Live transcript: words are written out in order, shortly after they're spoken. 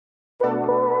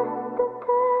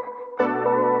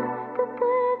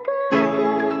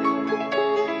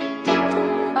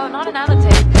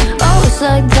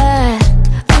just like that.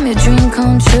 I'm your dream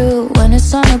come true when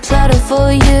it's on a platter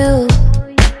for you.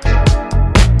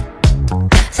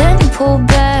 Then you pull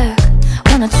back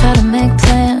when I try to make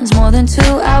plans more than 2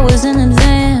 hours in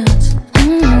advance.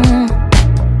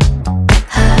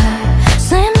 I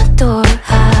slam the door,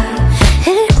 I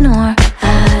ignore,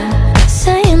 I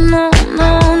say no,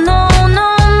 no, no, no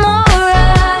more.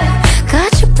 I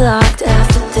got you blocked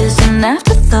after this and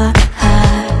afterthought. I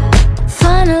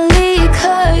finally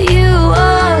cut you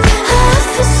off. I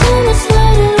feel so much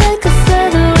lighter, like a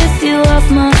feather with you off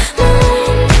my mind.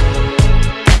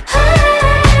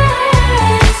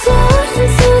 I'm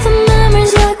floating through the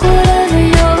memories like whatever,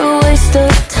 you're a waste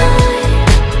of time.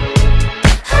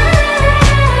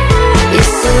 Your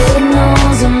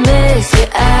signals are mixed, you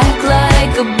act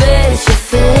like a bitch. You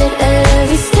fit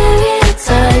every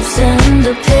stereotype, send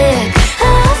a pic.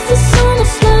 I feel so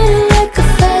much lighter, like a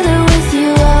feather with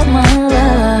you out my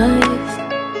life.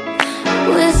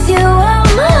 With you out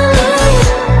my life.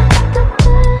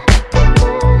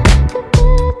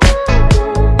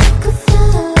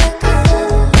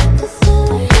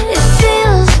 It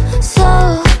feels so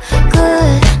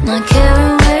good, not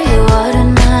caring where you are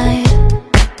tonight.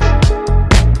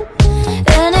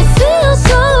 And it feels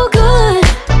so good,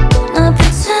 not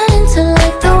pretending to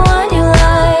like the one you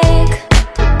like.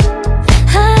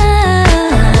 I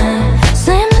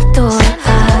slam the door,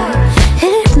 I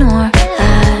ignore, I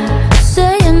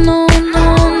say no, no,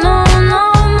 no, no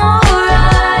more.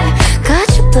 I got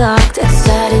you blocked,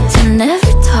 excited to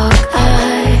never talk.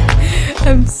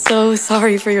 I'm so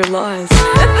sorry for your loss. I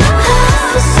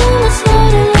feel so much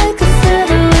lighter, like a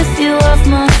feather with you off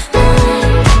my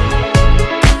mind.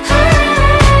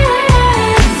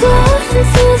 I'm floating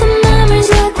through the